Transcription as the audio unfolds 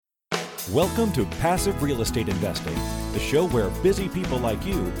Welcome to Passive Real Estate Investing, the show where busy people like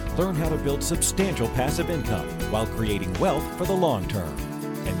you learn how to build substantial passive income while creating wealth for the long term.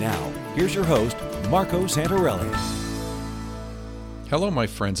 And now, here's your host, Marco Santarelli. Hello, my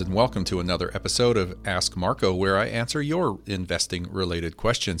friends, and welcome to another episode of Ask Marco, where I answer your investing-related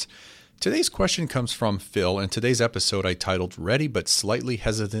questions. Today's question comes from Phil, and today's episode I titled, Ready But Slightly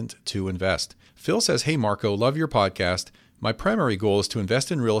Hesitant to Invest. Phil says, Hey Marco, love your podcast. My primary goal is to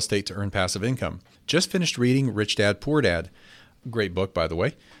invest in real estate to earn passive income. Just finished reading Rich Dad, Poor Dad. Great book, by the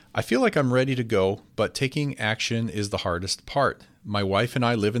way. I feel like I'm ready to go, but taking action is the hardest part. My wife and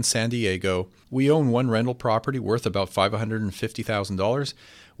I live in San Diego. We own one rental property worth about $550,000.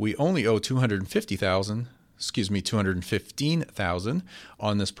 We only owe $215,000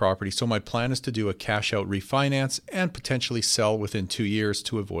 on this property. So my plan is to do a cash out refinance and potentially sell within 2 years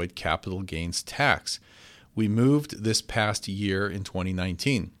to avoid capital gains tax. We moved this past year in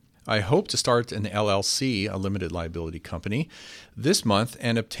 2019. I hope to start an LLC, a limited liability company, this month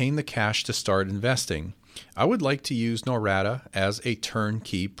and obtain the cash to start investing. I would like to use Norada as a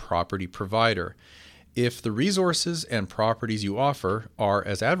turnkey property provider. If the resources and properties you offer are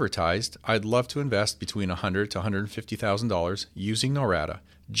as advertised, I'd love to invest between $100,000 to $150,000 using Norada.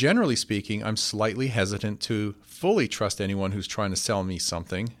 Generally speaking, I'm slightly hesitant to fully trust anyone who's trying to sell me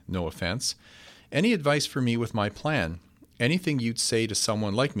something, no offense. Any advice for me with my plan? Anything you'd say to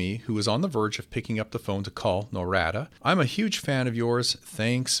someone like me who is on the verge of picking up the phone to call Norada? I'm a huge fan of yours.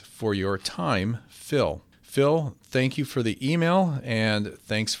 Thanks for your time, Phil. Phil, thank you for the email, and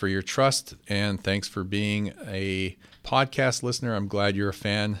thanks for your trust, and thanks for being a podcast listener. I'm glad you're a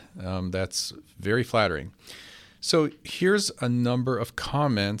fan. That's very flattering. So here's a number of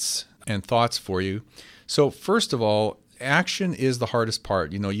comments and thoughts for you. So first of all, action is the hardest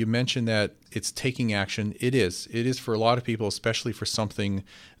part. You mentioned that it's taking action. It is. It is for a lot of people, especially for something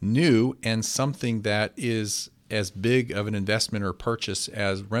new and something that is as big of an investment or purchase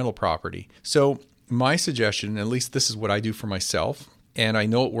as rental property. So my suggestion, at least this is what I do for myself, and I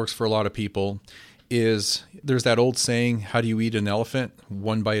know it works for a lot of people, is there's that old saying, how do you eat an elephant?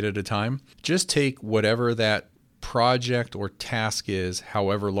 One bite at a time. Just take whatever that project or task is,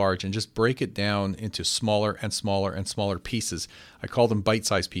 however large, and just break it down into smaller and smaller and smaller pieces. I call them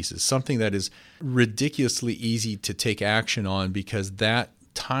bite-sized pieces, something that is ridiculously easy to take action on, because that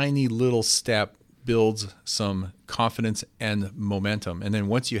tiny little step builds some confidence and momentum. And then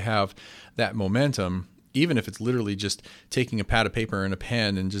once you have that momentum, even if it's literally just taking a pad of paper and a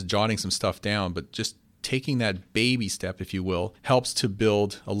pen and just jotting some stuff down, but just taking that baby step, if you will, helps to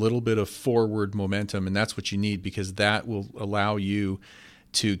build a little bit of forward momentum. And that's what you need, because that will allow you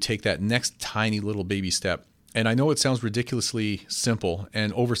to take that next tiny little baby step. And I know it sounds ridiculously simple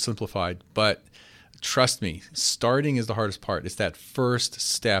and oversimplified, but trust me, starting is the hardest part. It's that first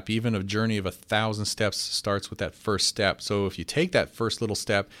step. Even a journey of 1,000 steps starts with that first step. So if you take that first little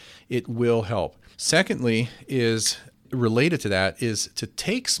step, it will help. Secondly, is related to that, is to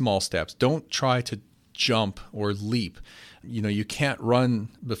take small steps. Don't try to jump or leap. You can't run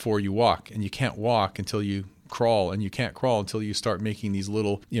before you walk, and you can't walk until you crawl, and you can't crawl until you start making these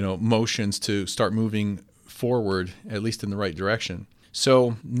little, motions to start moving forward, at least in the right direction.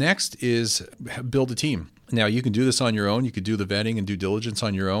 So next is build a team. Now, you can do this on your own. You could do the vetting and due diligence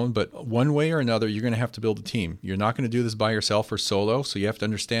on your own, but one way or another, you're going to have to build a team. You're not going to do this by yourself or solo, so you have to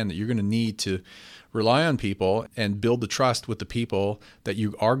understand that you're going to need to rely on people and build the trust with the people that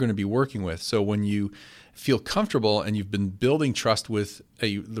you are going to be working with. So when you feel comfortable and you've been building trust with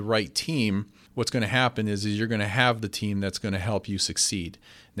the right team, what's going to happen is you're going to have the team that's going to help you succeed.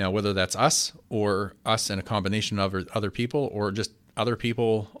 Now, whether that's us or us and a combination of other people, or just other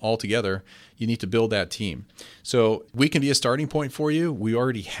people altogether, you need to build that team. So we can be a starting point for you. We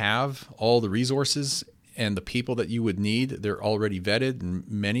already have all the resources and the people that you would need. They're already vetted, and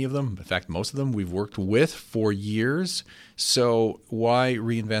many of them, in fact, most of them, we've worked with for years. So why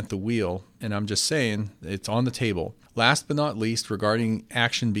reinvent the wheel? And I'm just saying, it's on the table. Last but not least, regarding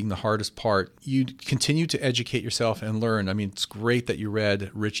action being the hardest part, you continue to educate yourself and learn. I mean, it's great that you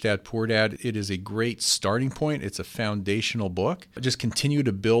read Rich Dad, Poor Dad. It is a great starting point. It's a foundational book. Just continue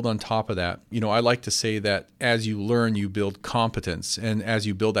to build on top of that. I like to say that as you learn, you build competence. And as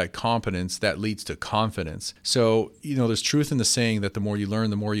you build that competence, that leads to confidence. So, there's truth in the saying that the more you learn,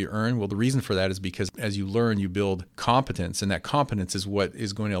 the more you earn. Well, the reason for that is because as you learn, you build competence. And that competence is what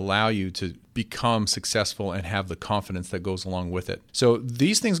is going to allow you to become successful and have the confidence that goes along with it. So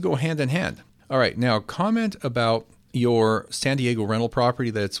these things go hand in hand. All right, now comment about your San Diego rental property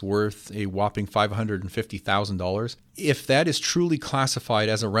that's worth a whopping $550,000. If that is truly classified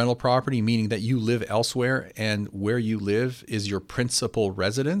as a rental property, meaning that you live elsewhere and where you live is your principal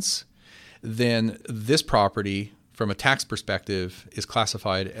residence, then this property, from a tax perspective, is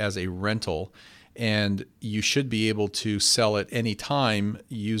classified as a rental, and you should be able to sell it any time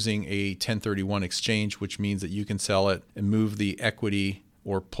using a 1031 exchange, which means that you can sell it and move the equity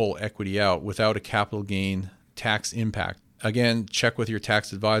or pull equity out without a capital gain tax impact. Again, check with your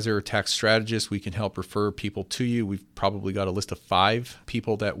tax advisor or tax strategist. We can help refer people to you. We've probably got a list of 5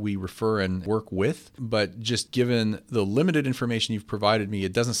 people that we refer and work with. But just given the limited information you've provided me,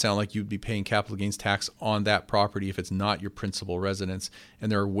 it doesn't sound like you'd be paying capital gains tax on that property if it's not your principal residence.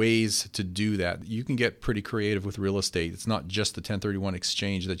 And there are ways to do that. You can get pretty creative with real estate. It's not just the 1031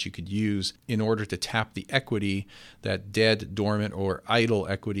 exchange that you could use in order to tap the equity, that dead, dormant, or idle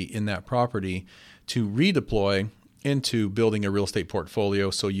equity in that property, to redeploy into building a real estate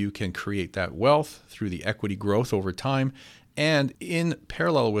portfolio so you can create that wealth through the equity growth over time. And in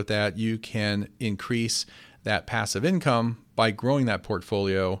parallel with that, you can increase that passive income by growing that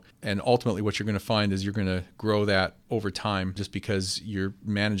portfolio. And ultimately what you're going to find is you're going to grow that over time just because you're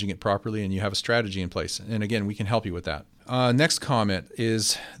managing it properly and you have a strategy in place. And again, we can help you with that. Next comment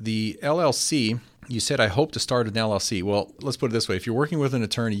is the LLC. You said, I hope to start an LLC. Well, let's put it this way. If you're working with an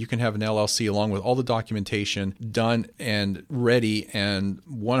attorney, you can have an LLC along with all the documentation done and ready and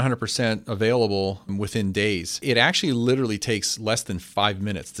 100% available within days. It actually literally takes less than 5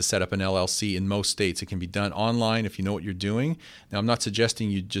 minutes to set up an LLC in most states. It can be done online if you know what you're doing. Now, I'm not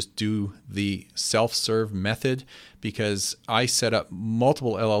suggesting you just do the self-serve method, because I set up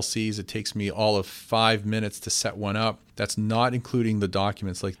multiple LLCs. It takes me all of 5 minutes to set one up. That's not including the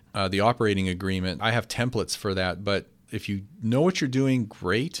documents like the operating agreement. I have templates for that, but if you know what you're doing,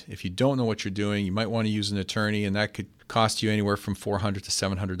 great. If you don't know what you're doing, you might want to use an attorney, and that could cost you anywhere from $400 to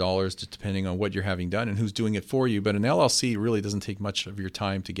 $700, just depending on what you're having done and who's doing it for you. But an LLC really doesn't take much of your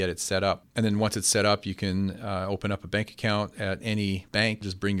time to get it set up. And then once it's set up, you can open up a bank account at any bank.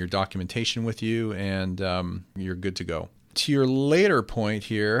 Just bring your documentation with you, and you're good to go. To your later point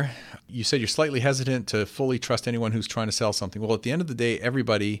here, you said you're slightly hesitant to fully trust anyone who's trying to sell something. Well, at the end of the day,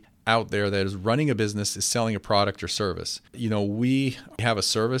 everybody out there that is running a business is selling a product or service. You know, we have a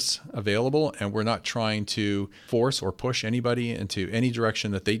service available, and we're not trying to force or push anybody into any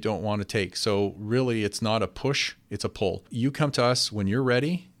direction that they don't want to take. So really, it's not a push, it's a pull. You come to us when you're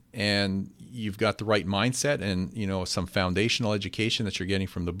ready and you've got the right mindset and, you know, some foundational education that you're getting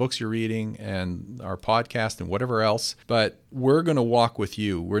from the books you're reading and our podcast and whatever else. But we're going to walk with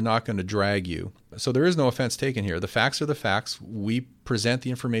you. We're not going to drag you. So there is no offense taken here. The facts are the facts. We present the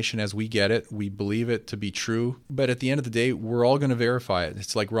information as we get it. We believe it to be true. But at the end of the day, we're all going to verify it.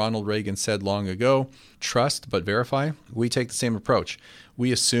 It's like Ronald Reagan said long ago, trust but verify. We take the same approach.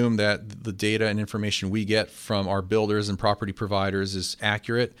 We assume that the data and information we get from our builders and property providers is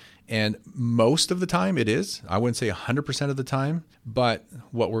accurate. And most of the time it is. I wouldn't say 100% of the time. But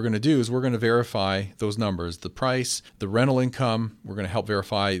what we're going to do is we're going to verify those numbers, the price, the rental income. We're going to help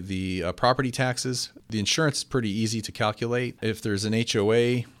verify the property taxes. The insurance is pretty easy to calculate. If there's an HOA,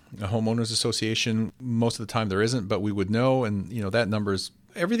 a homeowners association, most of the time there isn't, but we would know. And, you know, that number's,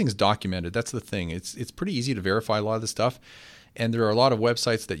 everything's documented. That's the thing. It's pretty easy to verify a lot of this stuff. And there are a lot of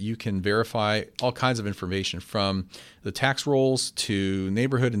websites that you can verify all kinds of information, from the tax rolls to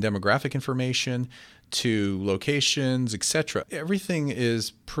neighborhood and demographic information to locations, etc. Everything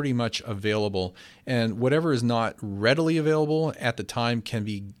is pretty much available. And whatever is not readily available at the time can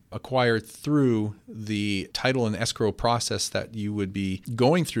be acquired through the title and escrow process that you would be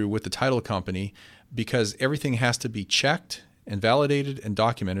going through with the title company, because everything has to be checked and validated and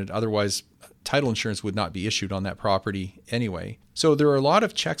documented. Otherwise, title insurance would not be issued on that property anyway. So there are a lot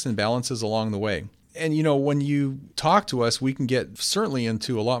of checks and balances along the way. And, you know, when you talk to us, we can get certainly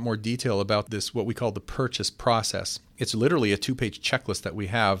into a lot more detail about this, what we call the purchase process. It's literally a 2-page checklist that we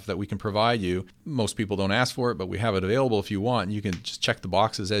have that we can provide you. Most people don't ask for it, but we have it available if you want. You can just check the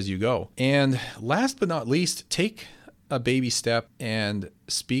boxes as you go. And last but not least, take a baby step and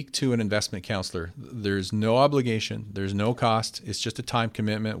speak to an investment counselor. There's no obligation. There's no cost. It's just a time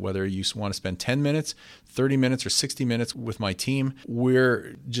commitment, whether you want to spend 10 minutes, 30 minutes, or 60 minutes with my team.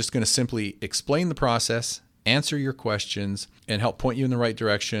 We're just going to simply explain the process, answer your questions, and help point you in the right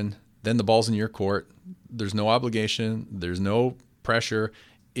direction. Then the ball's in your court. There's no obligation. There's no pressure.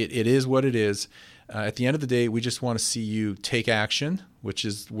 It is what it is. At the end of the day, we just want to see you take action, which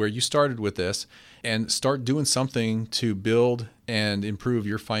is where you started with this, and start doing something to build and improve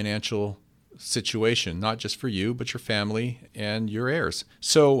your financial situation, not just for you, but your family and your heirs.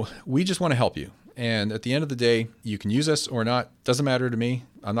 So we just want to help you. And at the end of the day, you can use us or not. Doesn't matter to me.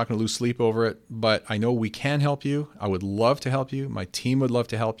 I'm not going to lose sleep over it, but I know we can help you. I would love to help you. My team would love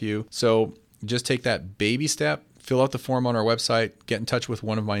to help you. So just take that baby step, fill out the form on our website, get in touch with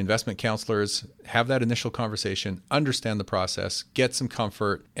one of my investment counselors, have that initial conversation, understand the process, get some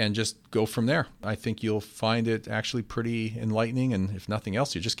comfort, and just go from there. I think you'll find it actually pretty enlightening, and if nothing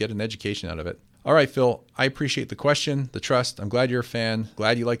else, you just get an education out of it. All right, Phil, I appreciate the question, the trust. I'm glad you're a fan,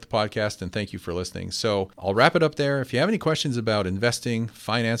 glad you like the podcast, and thank you for listening. So I'll wrap it up there. If you have any questions about investing,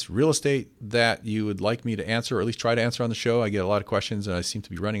 finance, real estate that you would like me to answer, or at least try to answer on the show, I get a lot of questions and I seem to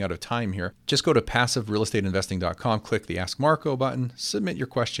be running out of time here. Just go to passiverealestateinvesting.com, click the Ask Marco button, submit your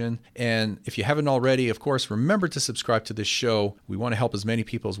question. And if you haven't already, of course, remember to subscribe to this show. We want to help as many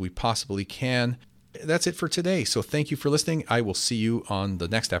people as we possibly can. That's it for today. So thank you for listening. I will see you on the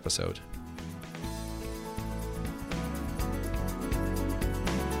next episode.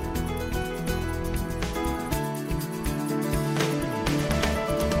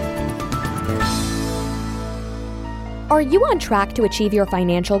 Are you on track to achieve your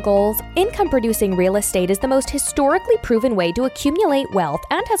financial goals? Income-producing real estate is the most historically proven way to accumulate wealth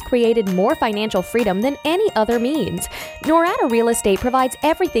and has created more financial freedom than any other means. Norada Real Estate provides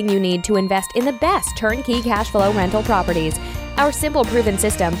everything you need to invest in the best turnkey cash flow rental properties. Our simple, proven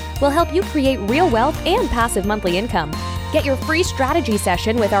system will help you create real wealth and passive monthly income. Get your free strategy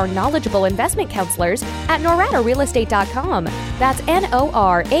session with our knowledgeable investment counselors at noradarealestate.com. That's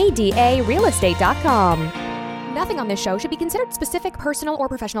NORADA realestate.com. Nothing on this show should be considered specific, personal, or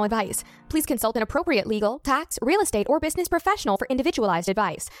professional advice. Please consult an appropriate legal, tax, real estate, or business professional for individualized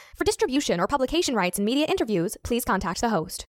advice. For distribution or publication rights and media interviews, please contact the host.